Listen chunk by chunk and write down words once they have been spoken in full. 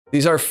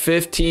These are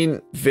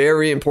 15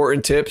 very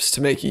important tips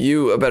to make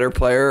you a better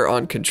player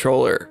on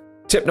controller.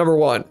 Tip number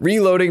 1,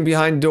 reloading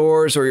behind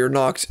doors or your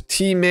knocked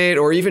teammate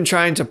or even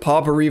trying to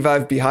pop a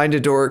revive behind a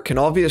door can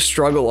all be a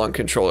struggle on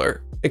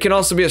controller. It can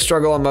also be a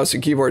struggle on mouse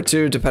and keyboard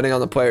too, depending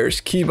on the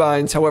player's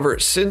keybinds. However,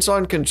 since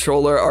on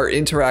controller our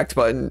interact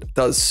button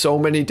does so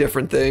many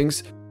different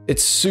things,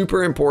 it's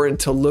super important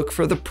to look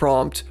for the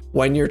prompt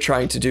when you're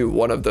trying to do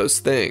one of those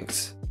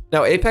things.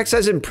 Now, Apex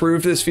has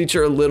improved this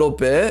feature a little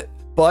bit,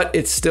 but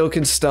it still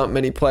can stump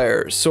many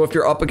players. So if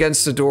you're up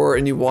against a door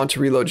and you want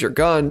to reload your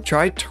gun,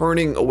 try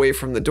turning away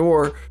from the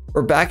door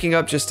or backing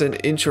up just an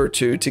inch or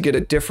two to get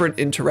a different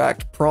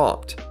interact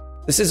prompt.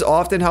 This is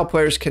often how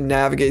players can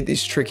navigate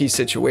these tricky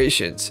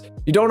situations.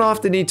 You don't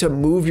often need to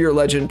move your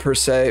legend per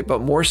se,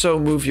 but more so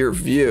move your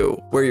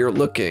view where you're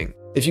looking.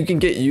 If you can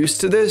get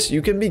used to this,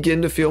 you can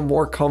begin to feel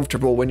more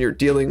comfortable when you're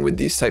dealing with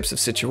these types of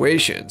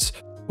situations,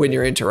 when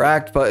your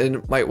interact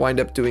button might wind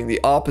up doing the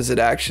opposite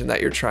action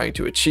that you're trying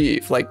to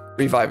achieve, like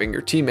reviving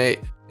your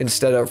teammate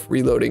instead of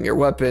reloading your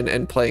weapon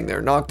and playing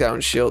their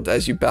knockdown shield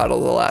as you battle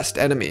the last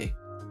enemy.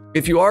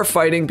 If you are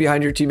fighting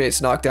behind your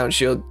teammate's knockdown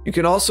shield, you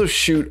can also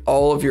shoot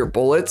all of your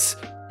bullets,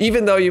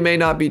 even though you may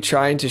not be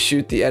trying to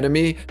shoot the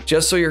enemy,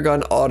 just so your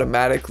gun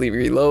automatically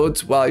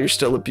reloads while you're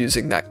still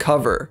abusing that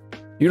cover.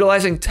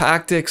 Utilizing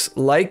tactics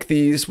like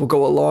these will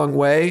go a long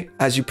way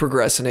as you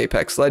progress in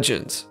Apex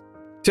Legends.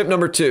 Tip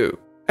number 2.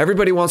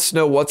 Everybody wants to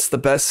know what's the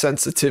best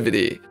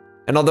sensitivity.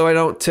 And although I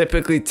don't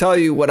typically tell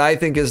you what I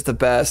think is the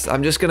best,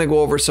 I'm just going to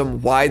go over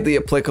some widely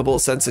applicable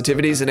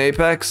sensitivities in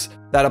Apex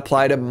that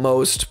apply to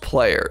most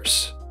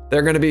players.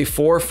 They're going to be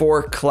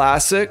 4-4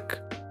 Classic,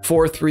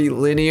 4-3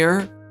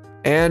 Linear,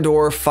 and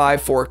or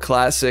 5-4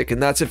 Classic,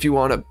 and that's if you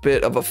want a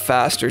bit of a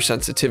faster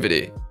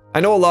sensitivity.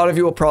 I know a lot of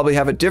you will probably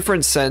have a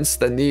different sense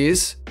than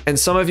these, and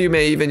some of you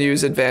may even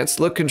use advanced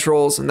look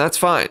controls, and that's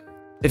fine.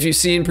 If you've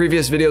seen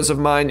previous videos of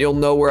mine, you'll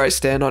know where I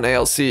stand on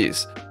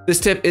ALCs. This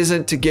tip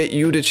isn't to get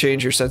you to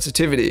change your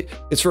sensitivity.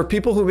 It's for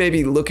people who may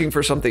be looking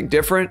for something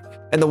different,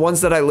 and the ones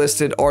that I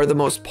listed are the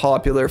most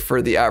popular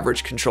for the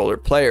average controller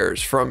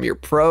players, from your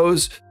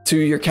pros to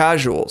your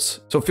casuals.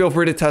 So feel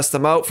free to test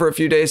them out for a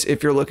few days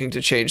if you're looking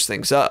to change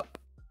things up.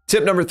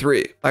 Tip number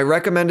 3, my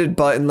recommended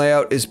button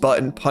layout is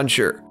button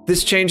puncher.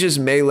 This changes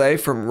melee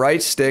from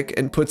right stick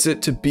and puts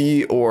it to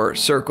B or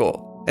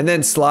circle. And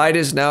then slide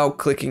is now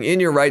clicking in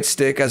your right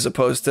stick as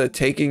opposed to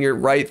taking your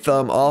right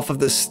thumb off of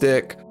the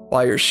stick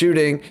while you're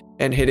shooting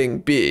and hitting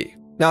B.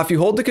 Now, if you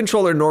hold the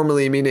controller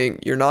normally, meaning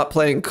you're not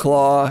playing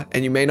claw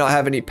and you may not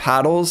have any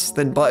paddles,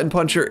 then button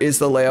puncher is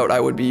the layout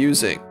I would be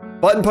using.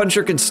 Button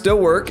puncher can still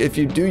work if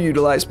you do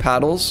utilize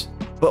paddles,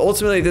 but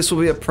ultimately this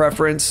will be a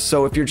preference.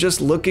 So if you're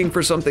just looking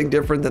for something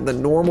different than the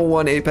normal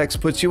one Apex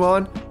puts you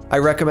on, I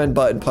recommend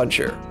button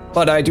puncher.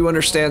 But I do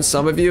understand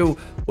some of you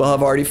will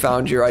have already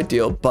found your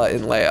ideal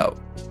button layout.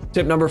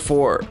 Tip number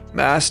 4,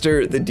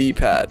 master the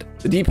D-pad.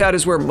 The D-pad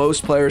is where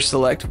most players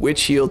select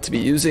which heal to be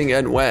using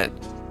and when.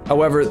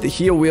 However, the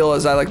heal wheel,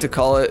 as I like to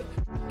call it,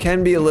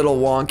 can be a little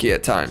wonky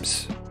at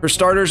times. For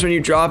starters, when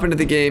you drop into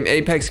the game,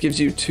 Apex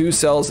gives you 2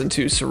 cells and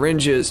 2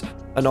 syringes,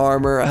 an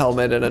armor, a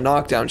helmet, and a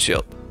knockdown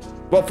shield.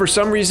 But for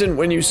some reason,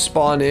 when you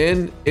spawn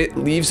in, it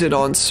leaves it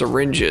on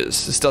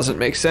syringes. This doesn't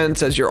make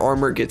sense as your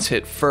armor gets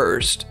hit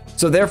first.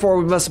 So therefore,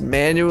 we must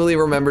manually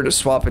remember to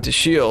swap it to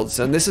shields,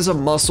 and this is a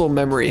muscle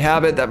memory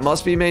habit that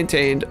must be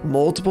maintained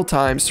multiple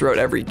times throughout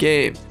every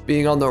game.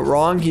 Being on the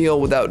wrong heal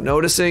without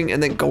noticing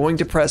and then going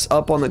to press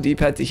up on the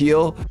D-pad to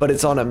heal, but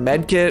it's on a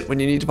med kit when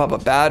you need to pop a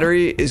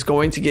battery is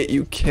going to get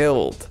you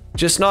killed.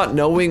 Just not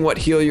knowing what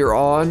heal you're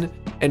on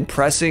and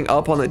pressing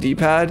up on the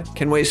D-pad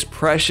can waste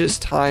precious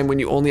time when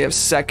you only have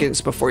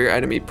seconds before your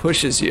enemy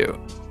pushes you.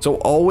 So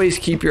always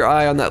keep your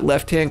eye on that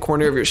left-hand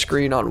corner of your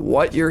screen on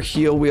what your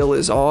heal wheel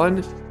is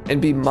on, and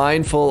be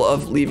mindful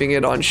of leaving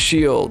it on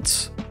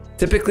shields.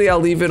 Typically, I'll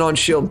leave it on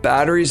shield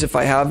batteries if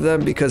I have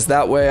them, because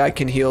that way I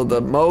can heal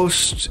the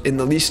most in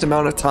the least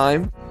amount of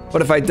time.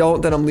 But if I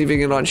don't, then I'm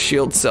leaving it on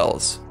shield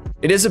cells.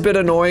 It is a bit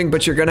annoying,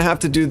 but you're gonna have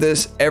to do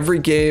this every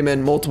game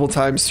and multiple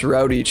times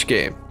throughout each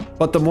game.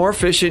 But the more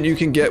efficient you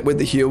can get with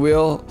the heal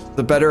wheel,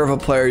 the better of a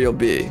player you'll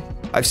be.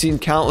 I've seen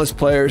countless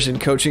players in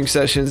coaching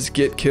sessions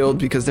get killed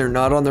because they're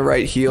not on the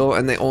right heal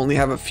and they only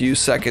have a few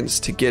seconds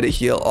to get a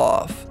heal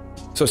off.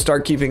 So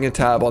start keeping a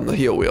tab on the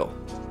heal wheel.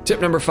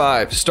 Tip number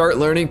 5, start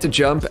learning to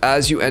jump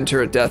as you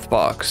enter a death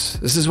box.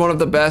 This is one of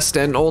the best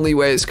and only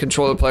ways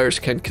controller players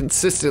can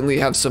consistently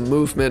have some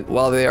movement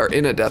while they are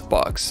in a death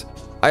box.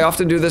 I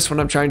often do this when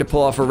I'm trying to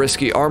pull off a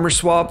risky armor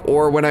swap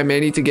or when I may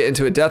need to get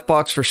into a death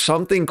box for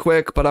something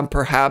quick, but I'm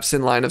perhaps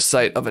in line of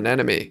sight of an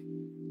enemy.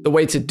 The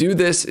way to do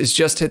this is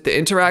just hit the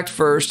interact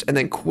first and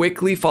then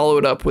quickly follow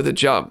it up with a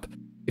jump.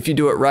 If you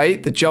do it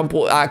right, the jump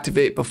will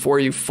activate before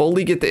you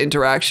fully get the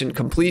interaction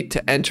complete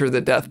to enter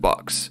the death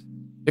box.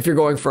 If you're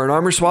going for an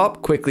armor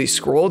swap, quickly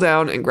scroll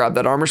down and grab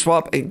that armor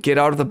swap and get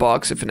out of the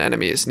box if an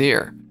enemy is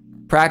near.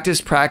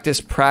 Practice, practice,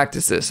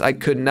 practice this. I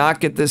could not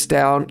get this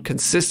down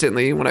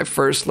consistently when I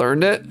first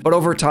learned it, but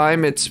over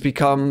time it's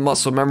become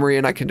muscle memory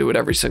and I can do it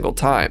every single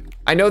time.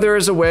 I know there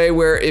is a way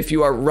where if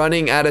you are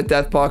running at a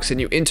death box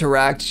and you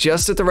interact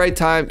just at the right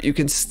time, you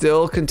can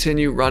still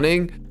continue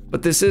running,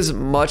 but this is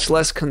much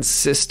less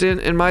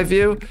consistent in my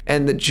view,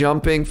 and the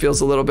jumping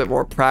feels a little bit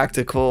more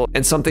practical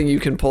and something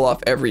you can pull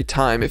off every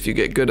time if you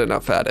get good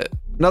enough at it.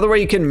 Another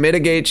way you can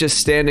mitigate just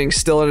standing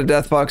still in a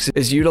death box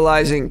is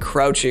utilizing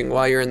crouching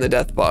while you're in the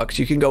death box.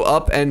 You can go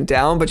up and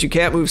down, but you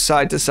can't move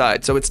side to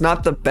side. So it's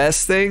not the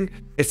best thing.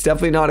 It's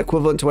definitely not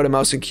equivalent to what a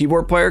mouse and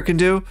keyboard player can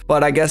do,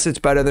 but I guess it's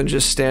better than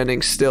just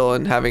standing still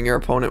and having your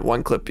opponent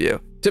one clip you.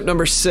 Tip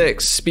number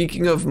 6,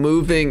 speaking of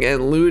moving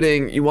and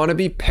looting, you want to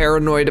be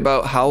paranoid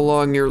about how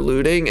long you're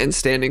looting and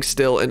standing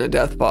still in a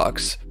death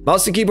box.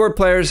 Mouse and keyboard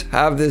players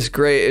have this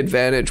great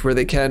advantage where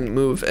they can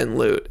move and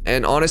loot.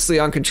 And honestly,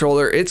 on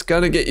controller, it's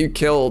gonna get you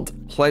killed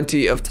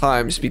plenty of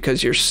times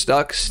because you're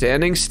stuck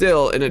standing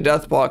still in a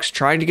death box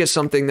trying to get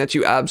something that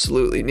you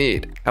absolutely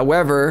need.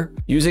 However,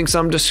 using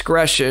some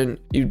discretion,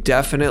 you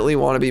definitely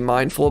want to be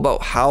mindful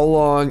about how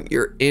long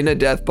you're in a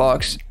death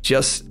box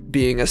just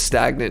being a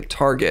stagnant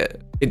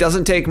target. It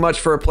doesn't take much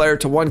for a player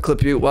to one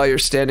clip you while you're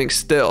standing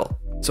still.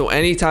 So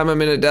anytime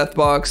I'm in a death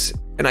box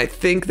and I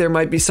think there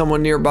might be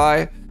someone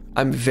nearby,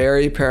 I'm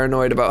very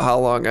paranoid about how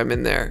long I'm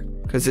in there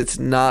because it's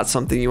not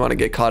something you want to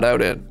get caught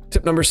out in.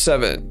 Tip number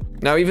 7.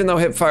 Now, even though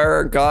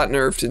hipfire got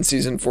nerfed in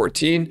season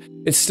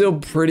 14, it's still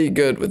pretty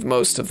good with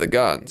most of the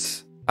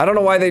guns. I don't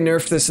know why they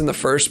nerfed this in the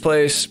first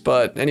place,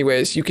 but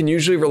anyways, you can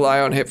usually rely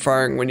on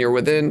hipfiring when you're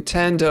within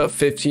 10 to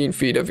 15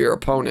 feet of your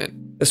opponent.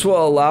 This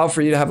will allow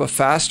for you to have a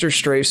faster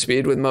strafe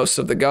speed with most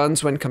of the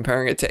guns when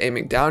comparing it to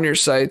aiming down your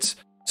sights,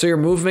 so your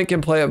movement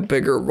can play a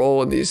bigger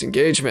role in these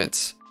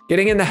engagements.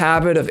 Getting in the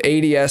habit of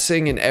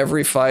ADSing in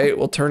every fight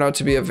will turn out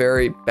to be a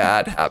very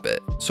bad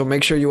habit, so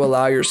make sure you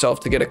allow yourself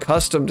to get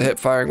accustomed to hip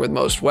firing with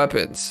most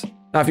weapons.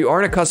 Now, if you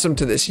aren't accustomed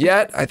to this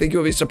yet, I think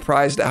you'll be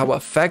surprised at how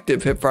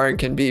effective hip firing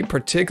can be,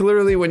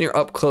 particularly when you're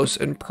up close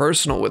and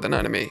personal with an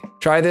enemy.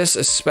 Try this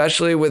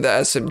especially with the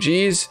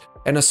SMGs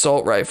and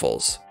assault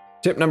rifles.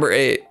 Tip number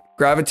 8.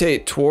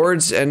 Gravitate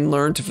towards and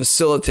learn to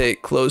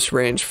facilitate close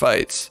range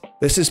fights.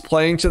 This is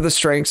playing to the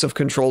strengths of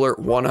controller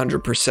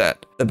 100%.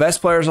 The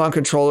best players on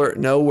controller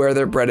know where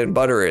their bread and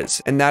butter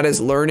is, and that is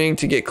learning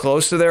to get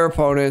close to their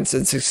opponents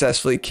and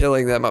successfully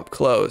killing them up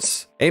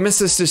close. Aim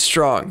assist is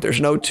strong,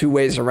 there's no two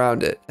ways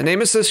around it, and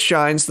aim assist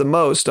shines the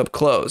most up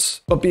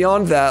close. But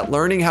beyond that,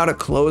 learning how to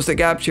close the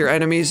gap to your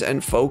enemies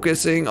and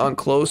focusing on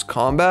close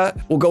combat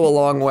will go a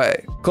long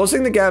way.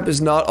 Closing the gap is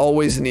not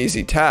always an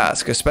easy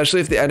task, especially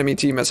if the enemy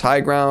team has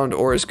high ground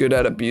or is good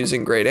at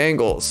abusing great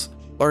angles.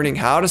 Learning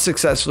how to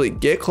successfully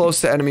get close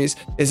to enemies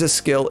is a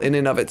skill in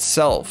and of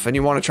itself, and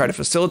you want to try to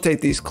facilitate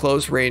these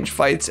close range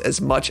fights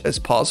as much as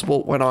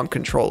possible when on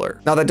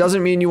controller. Now, that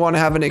doesn't mean you want to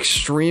have an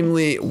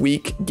extremely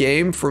weak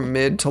game from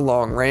mid to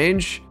long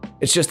range.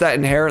 It's just that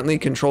inherently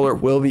controller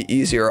will be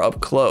easier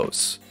up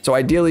close. So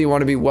ideally you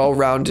want to be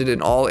well-rounded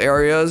in all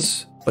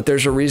areas, but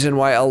there's a reason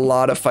why a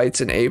lot of fights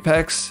in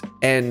Apex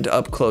end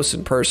up close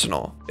and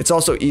personal. It's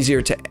also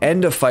easier to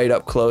end a fight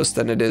up close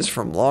than it is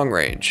from long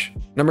range.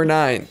 Number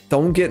 9,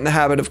 don't get in the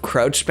habit of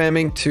crouch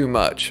spamming too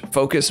much.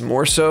 Focus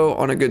more so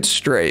on a good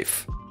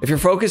strafe. If you're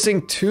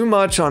focusing too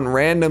much on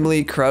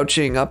randomly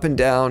crouching up and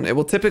down, it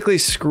will typically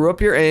screw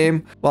up your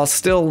aim while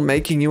still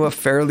making you a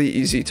fairly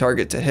easy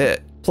target to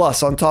hit.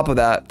 Plus, on top of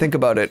that, think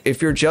about it.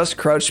 If you're just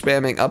crouch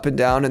spamming up and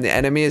down and the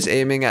enemy is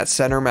aiming at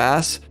center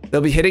mass,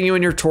 they'll be hitting you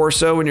in your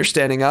torso when you're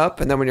standing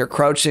up, and then when you're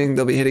crouching,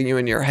 they'll be hitting you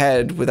in your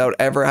head without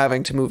ever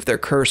having to move their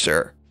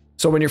cursor.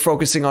 So when you're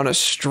focusing on a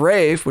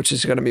strafe, which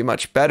is going to be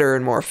much better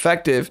and more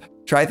effective,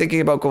 try thinking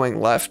about going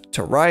left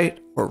to right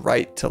or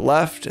right to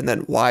left and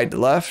then wide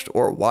left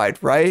or wide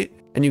right,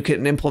 and you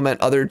can implement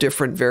other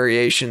different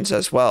variations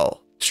as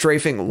well.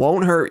 Strafing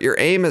won't hurt your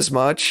aim as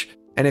much,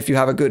 and if you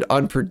have a good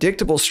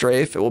unpredictable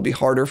strafe, it will be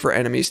harder for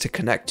enemies to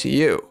connect to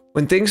you.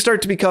 When things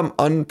start to become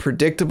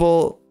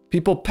unpredictable,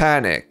 people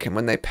panic, and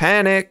when they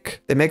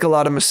panic, they make a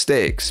lot of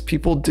mistakes.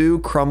 People do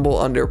crumble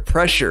under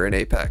pressure in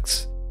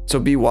Apex. So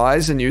be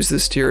wise and use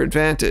this to your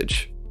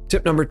advantage.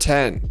 Tip number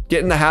 10,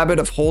 get in the habit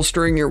of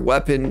holstering your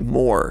weapon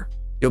more.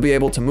 You'll be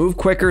able to move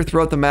quicker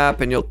throughout the map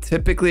and you'll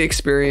typically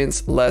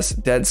experience less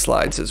dead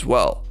slides as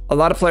well. A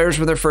lot of players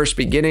when they're first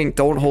beginning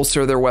don't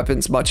holster their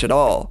weapons much at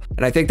all.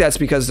 And I think that's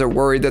because they're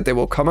worried that they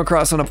will come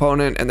across an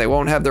opponent and they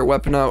won't have their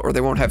weapon out or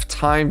they won't have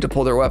time to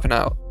pull their weapon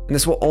out. And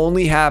this will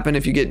only happen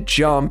if you get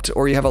jumped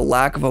or you have a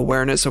lack of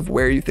awareness of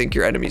where you think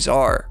your enemies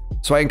are.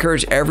 So I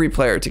encourage every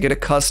player to get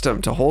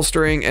accustomed to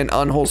holstering and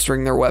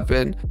unholstering their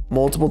weapon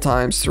multiple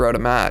times throughout a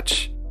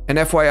match. And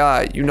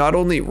FYI, you not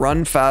only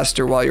run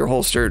faster while you're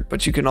holstered,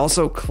 but you can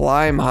also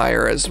climb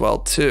higher as well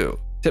too.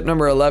 Tip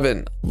number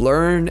 11,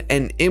 learn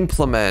and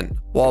implement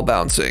wall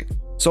bouncing.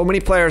 So many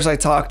players I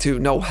talk to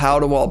know how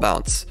to wall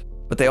bounce,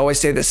 but they always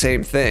say the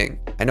same thing.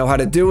 I know how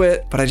to do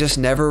it, but I just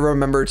never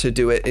remember to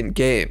do it in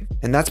game.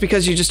 And that's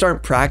because you just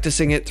aren't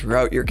practicing it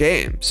throughout your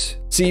games.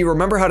 See, you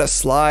remember how to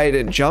slide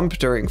and jump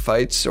during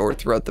fights or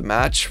throughout the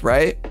match,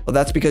 right? Well,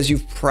 that's because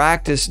you've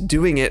practiced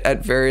doing it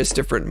at various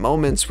different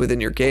moments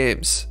within your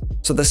games.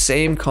 So the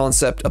same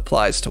concept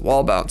applies to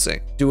wall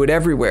bouncing. Do it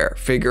everywhere,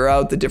 figure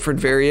out the different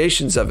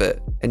variations of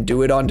it, and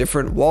do it on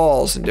different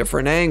walls and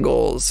different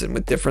angles and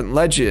with different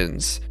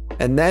legends.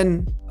 And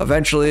then,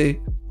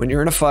 eventually, when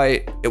you're in a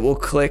fight, it will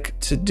click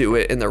to do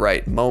it in the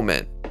right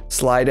moment.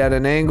 Slide at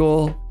an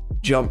angle,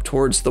 jump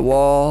towards the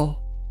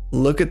wall,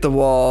 look at the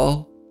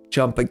wall,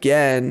 jump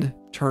again,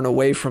 turn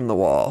away from the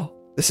wall.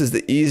 This is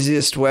the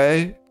easiest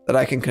way that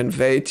I can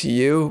convey to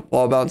you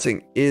wall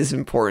bouncing is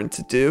important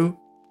to do,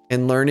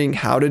 and learning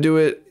how to do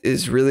it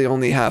is really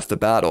only half the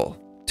battle.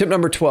 Tip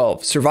number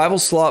 12, survival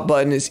slot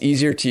button is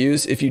easier to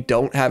use if you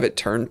don't have it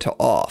turned to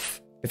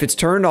off. If it's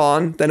turned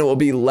on, then it will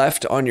be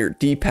left on your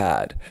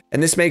D-pad,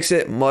 and this makes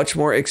it much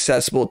more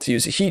accessible to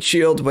use a heat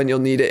shield when you'll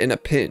need it in a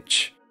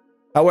pinch.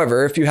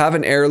 However, if you have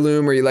an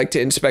heirloom or you like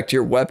to inspect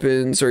your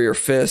weapons or your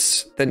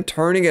fists, then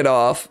turning it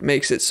off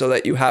makes it so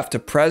that you have to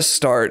press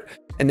start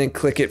and then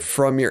click it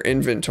from your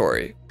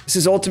inventory. This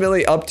is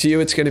ultimately up to you,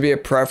 it's going to be a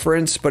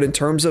preference, but in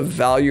terms of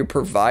value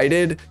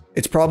provided,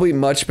 it's probably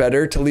much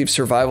better to leave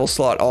survival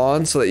slot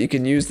on so that you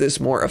can use this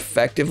more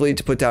effectively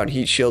to put down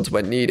heat shields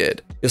when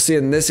needed. You'll see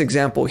in this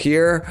example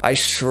here, I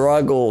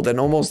struggled and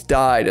almost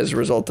died as a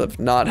result of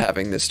not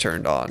having this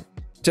turned on.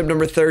 Tip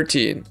number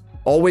 13,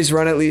 always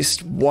run at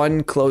least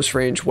one close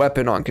range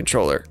weapon on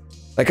controller.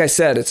 Like I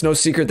said, it's no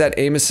secret that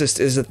aim assist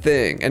is a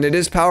thing, and it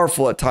is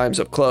powerful at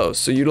times up close,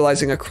 so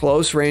utilizing a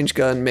close range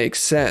gun makes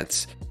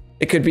sense.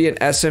 It could be an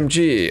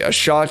SMG, a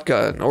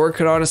shotgun, or it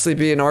could honestly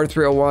be an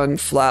R301,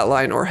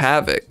 Flatline, or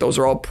Havoc. Those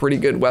are all pretty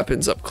good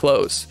weapons up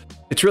close.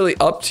 It's really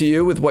up to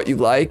you with what you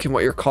like and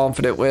what you're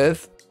confident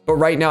with. But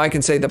right now I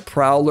can say the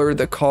Prowler,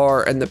 the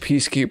Car, and the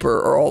Peacekeeper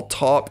are all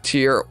top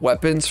tier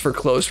weapons for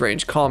close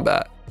range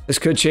combat. This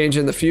could change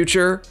in the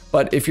future,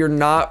 but if you're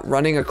not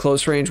running a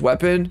close range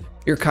weapon,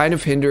 you're kind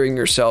of hindering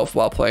yourself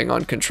while playing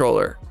on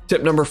controller.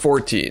 Tip number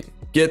 14,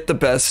 get the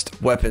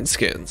best weapon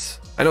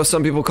skins. I know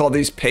some people call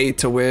these pay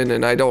to win,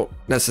 and I don't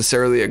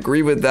necessarily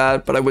agree with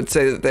that, but I would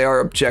say that they are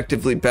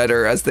objectively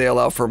better as they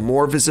allow for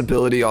more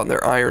visibility on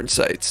their iron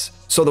sights.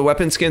 So the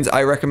weapon skins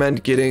I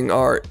recommend getting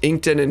are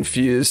Inked and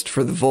Infused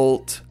for the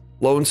Volt,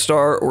 Lone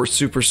Star or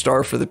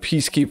Superstar for the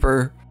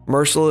Peacekeeper,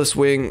 Merciless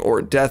Wing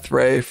or Death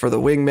Ray for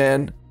the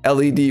Wingman,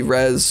 LED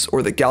Res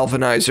or the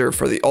Galvanizer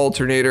for the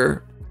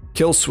Alternator,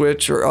 Kill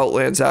Switch or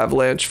Outlands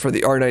Avalanche for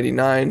the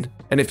R99,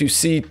 and if you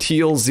see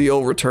Teal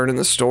Zeal return in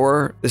the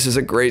store, this is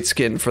a great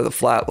skin for the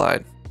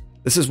Flatline.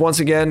 This is once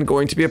again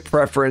going to be a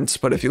preference,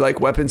 but if you like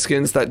weapon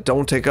skins that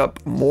don't take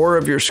up more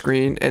of your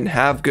screen and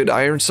have good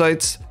iron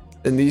sights,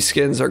 then these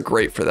skins are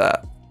great for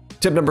that.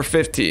 Tip number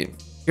 15.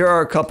 Here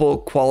are a couple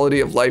quality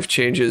of life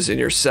changes in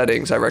your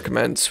settings I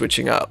recommend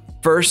switching up.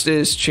 First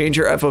is change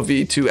your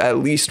FOV to at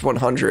least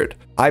 100.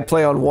 I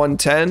play on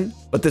 110,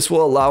 but this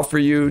will allow for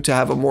you to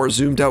have a more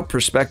zoomed out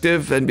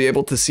perspective and be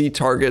able to see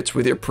targets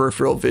with your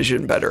peripheral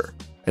vision better.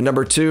 And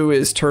number 2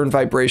 is turn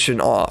vibration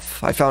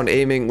off. I found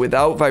aiming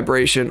without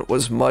vibration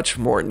was much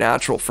more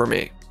natural for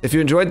me. If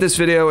you enjoyed this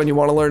video and you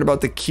want to learn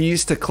about the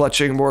keys to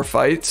clutching more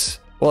fights,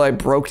 well, I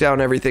broke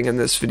down everything in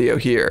this video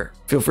here.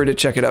 Feel free to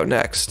check it out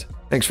next.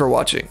 Thanks for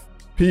watching.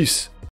 Peace.